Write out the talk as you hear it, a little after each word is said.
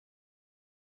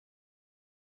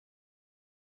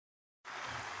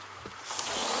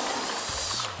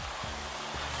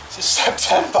It's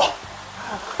September.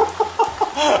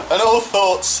 And all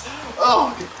thoughts,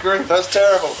 oh good grief, that's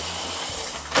terrible.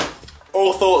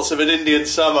 All thoughts of an Indian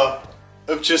summer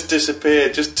have just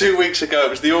disappeared. Just 2 weeks ago it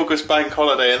was the August bank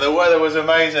holiday and the weather was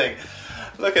amazing.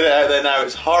 Look at it out there now,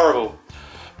 it's horrible.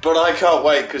 But I can't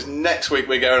wait because next week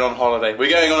we're going on holiday.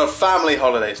 We're going on a family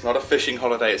holiday. It's not a fishing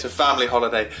holiday, it's a family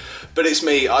holiday. But it's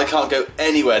me, I can't go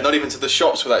anywhere, not even to the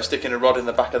shops without sticking a rod in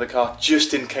the back of the car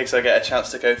just in case I get a chance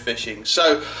to go fishing.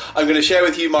 So I'm going to share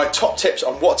with you my top tips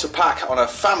on what to pack on a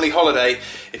family holiday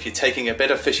if you're taking a bit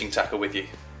of fishing tackle with you.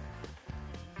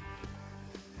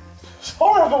 It's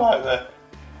horrible out there.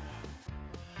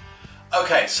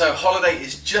 Okay, so holiday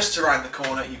is just around the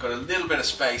corner. You've got a little bit of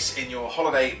space in your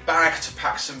holiday bag to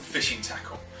pack some fishing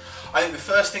tackle. I think the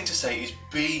first thing to say is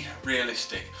be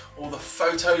realistic. All the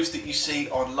photos that you see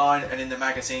online and in the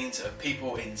magazines of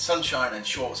people in sunshine and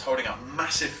shorts holding up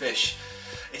massive fish,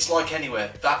 it's like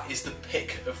anywhere, that is the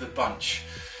pick of the bunch.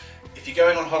 If you're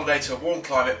going on holiday to a warm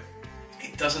climate,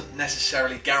 it doesn't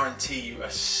necessarily guarantee you a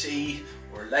sea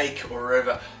or a lake or a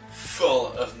river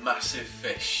full of massive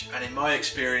fish. And in my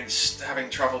experience, having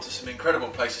travelled to some incredible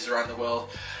places around the world,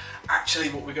 actually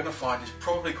what we're going to find is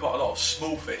probably quite a lot of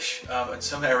small fish, and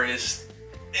some areas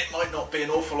it might not be an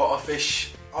awful lot of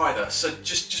fish either. So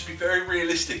just be very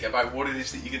realistic about what it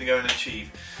is that you're going to go and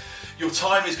achieve. Your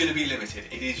time is going to be limited.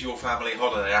 It is your family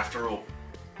holiday after all.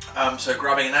 So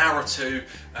grabbing an hour or two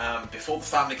before the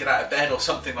family get out of bed or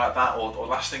something like that, or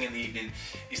last thing in the evening,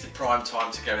 is the prime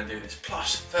time to go and do this.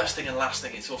 Plus, first thing and last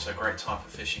thing, it's also a great time for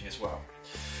fishing as well.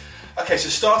 Okay, so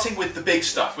starting with the big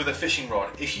stuff, with a fishing rod.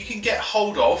 If you can get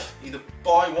hold of, either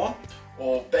buy one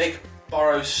or beg,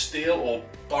 borrow, steal, or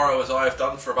borrow as I have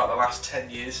done for about the last 10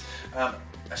 years, a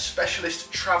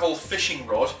specialist travel fishing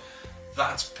rod,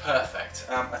 that's perfect.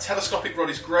 A telescopic rod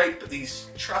is great, but these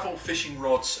travel fishing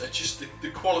rods are just, the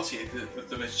quality of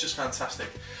them is just fantastic.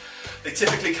 They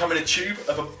typically come in a tube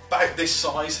of about this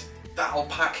size. That'll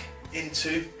pack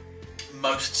into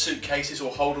most suitcases or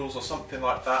holdalls or something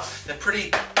like that. They're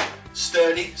pretty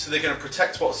sturdy, so they're going to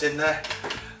protect what's in there.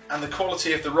 And the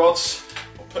quality of the rods,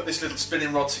 we'll put this little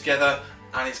spinning rod together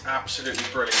and it's absolutely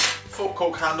brilliant. Full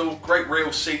cork handle, great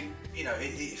reel seat, you know,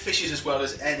 it fishes as well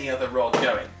as any other rod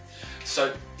going.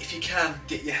 So if you can,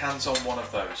 get your hands on one of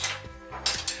those.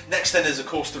 Next then is of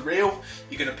course the reel.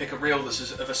 You're going to pick a reel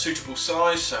that's of a suitable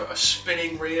size, so a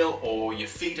spinning reel or your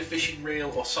feeder fishing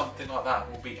reel or something like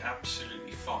that will be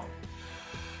absolutely fine.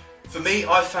 For me,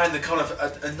 I've found the kind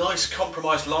of a nice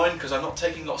compromised line, because I'm not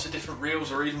taking lots of different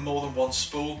reels or even more than one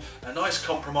spool. A nice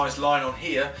compromised line on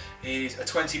here is a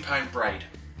 20-pound braid.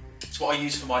 It's what I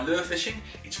use for my lure fishing.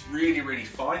 It's really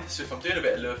fine, so if I'm doing a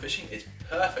bit of lure fishing, it's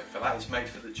perfect for that, it's made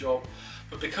for the job.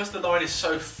 But because the line is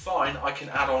so fine, I can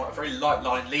add on a very light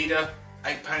line leader,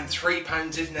 £8,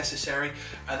 £3 if necessary,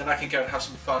 and then I can go and have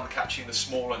some fun catching the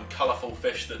small and colourful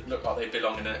fish that look like they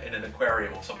belong in an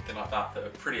aquarium or something like that, that are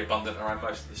pretty abundant around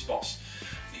most of the spots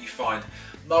that you find.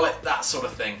 Mullet, that sort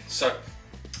of thing. So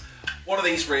one of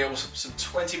these reels, some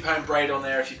 20-pound braid on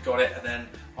there if you've got it, and then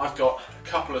I've got a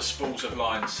couple of spools of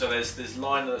line. So there's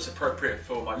line that's appropriate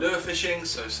for my lure fishing,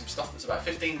 so some stuff that's about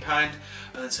 £15, and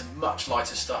then some much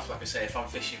lighter stuff, like I say, if I'm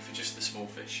fishing for just the small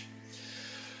fish.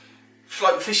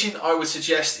 Float fishing, I would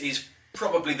suggest, is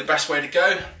probably the best way to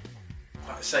go.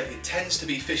 Like I say, it tends to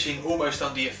be fishing almost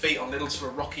under your feet on little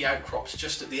sort of rocky outcrops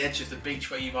just at the edge of the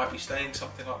beach where you might be staying,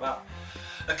 something like that.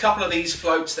 A couple of these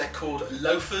floats, they're called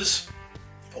loafers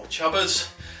or chubbers.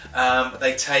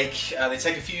 They take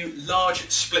a few large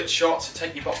split shots, so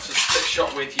take your box of split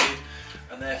shot with you,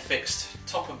 and they're fixed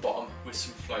top and bottom with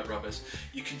some float rubbers.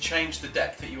 You can change the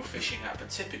depth that you're fishing at, but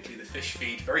typically the fish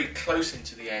feed very close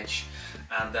into the edge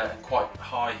and quite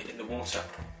high in the water.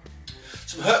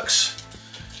 Some hooks.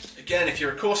 Again, if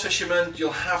you're a coarse fisherman,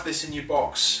 you'll have this in your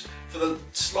box. For the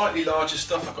slightly larger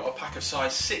stuff, I've got a pack of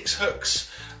size 6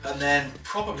 hooks, and then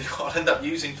probably what I'll end up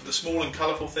using for the small and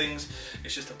colourful things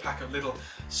is just a pack of little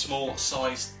small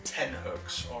size 10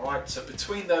 hooks. Alright, so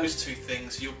between those two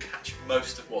things you'll catch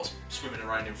most of what's swimming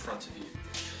around in front of you.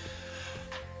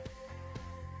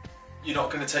 You're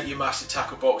not going to take your massive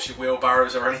tackle box, your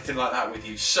wheelbarrows or anything like that with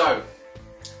you, so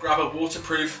grab a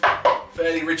waterproof,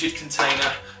 fairly rigid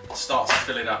container and start to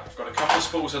fill it up. I've got a couple of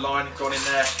spools of line gone in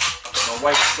there, I've got my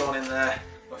weights gone in there,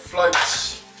 my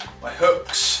floats, my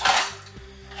hooks.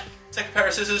 Take a pair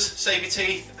of scissors, save your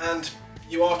teeth, and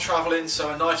you are travelling, so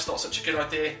a knife's not such a good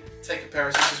idea. Take a pair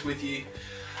of scissors with you.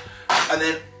 And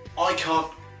then I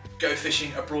can't go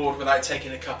fishing abroad without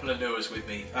taking a couple of lures with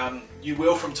me. You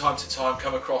will from time to time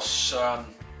come across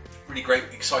really great,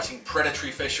 exciting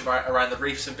predatory fish around the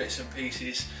reefs and bits and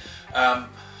pieces.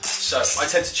 So I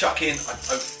tend to chuck in,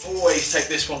 I always take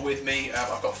this one with me.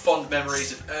 I've got fond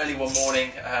memories of early one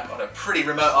morning on a pretty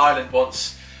remote island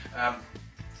once,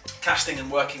 casting and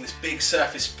working this big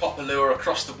surface popper lure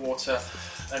across the water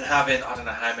and having, I don't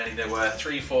know how many there were,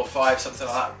 3, 4, 5, something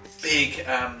like that, big,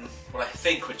 what I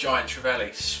think were giant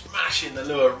trevally, smashing the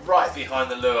lure right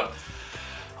behind the lure.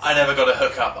 I never got a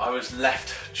hook up. I was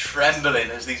left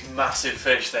trembling as these massive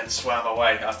fish then swam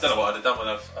away. I don't know what I'd have done when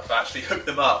I've actually hooked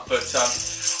them up, but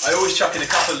I always chuck in a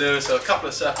couple of lures, so a couple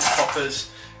of surface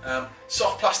poppers,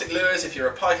 soft plastic lures if you're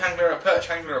a pike angler, a perch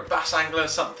angler, a bass angler,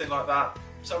 something like that.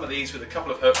 Some of these with a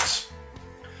couple of hooks,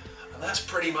 and that's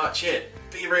pretty much it.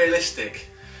 Be realistic.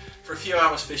 For a few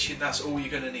hours fishing, that's all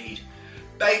you're going to need.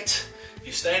 Bait, if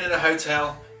you're staying in a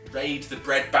hotel, raid the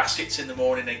bread baskets in the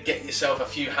morning and get yourself a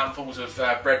few handfuls of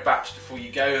bread baps before you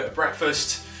go at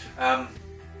breakfast.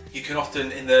 You can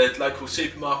often, in the local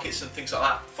supermarkets and things like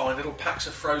that, find little packs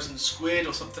of frozen squid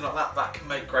or something like that. That can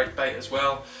make great bait as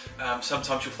well.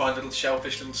 Sometimes you'll find little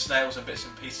shellfish, little snails and bits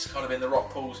and pieces kind of in the rock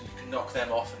pools, and you can knock them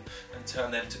off and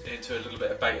turn them into a little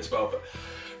bit of bait as well. But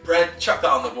bread, chuck that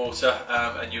on the water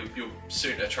and you'll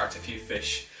soon attract a few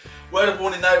fish. Word of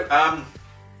warning though,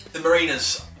 the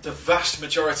marinas, the vast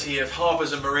majority of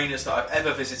harbours and marinas that I've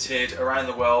ever visited around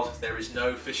the world, there is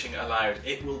no fishing allowed.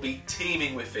 It will be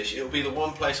teeming with fish. It will be the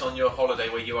one place on your holiday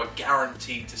where you are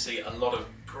guaranteed to see a lot of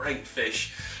great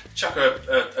fish. Chuck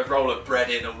a roll of bread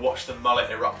in and watch the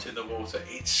mullet erupt in the water.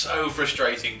 It's so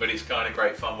frustrating, but it's kind of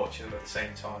great fun watching them at the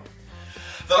same time.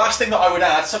 The last thing that I would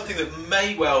add, something that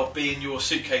may well be in your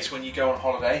suitcase when you go on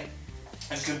holiday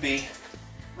and can be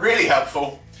really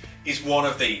helpful, is one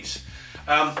of these.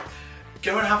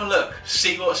 Go and have a look,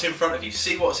 see what's in front of you,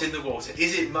 see what's in the water.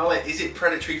 Is it mullet? Is it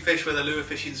predatory fish where the lure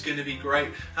fishing is going to be great?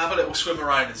 Have a little swim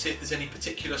around and see if there's any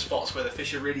particular spots where the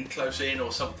fish are really close in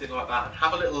or something like that, and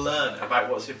have a little learn about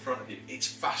what's in front of you. It's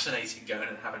fascinating going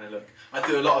and having a look. I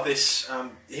do a lot of this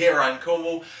here around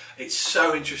Cornwall. It's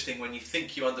so interesting when you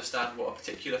think you understand what a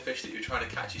particular fish that you're trying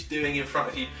to catch is doing in front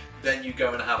of you, then you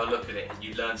go and have a look at it and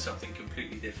you learn something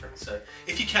completely different. So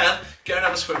if you can, go and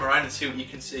have a swim around and see what you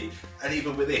can see. And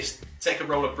even with this, take a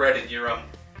roll of bread in your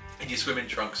swimming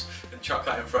trunks and chuck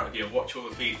that in front of you and watch all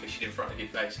the feed fishing in front of your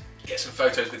face. Get some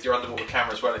photos with your underwater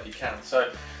camera as well if you can.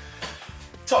 So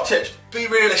top tips, be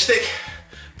realistic,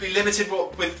 be limited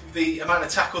with the amount of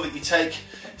tackle that you take,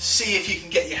 see if you can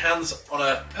get your hands on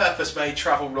a purpose-made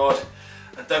travel rod,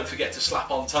 and don't forget to slap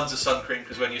on tons of sun cream,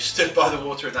 because when you're stood by the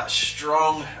water in that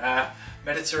strong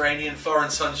Mediterranean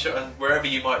foreign sunshine, wherever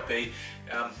you might be,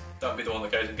 don't be the one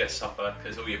that goes and gets sunburned,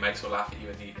 because all your mates will laugh at you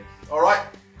in the evening. Alright,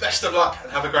 best of luck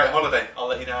and have a great holiday. I'll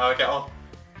let you know how I get on.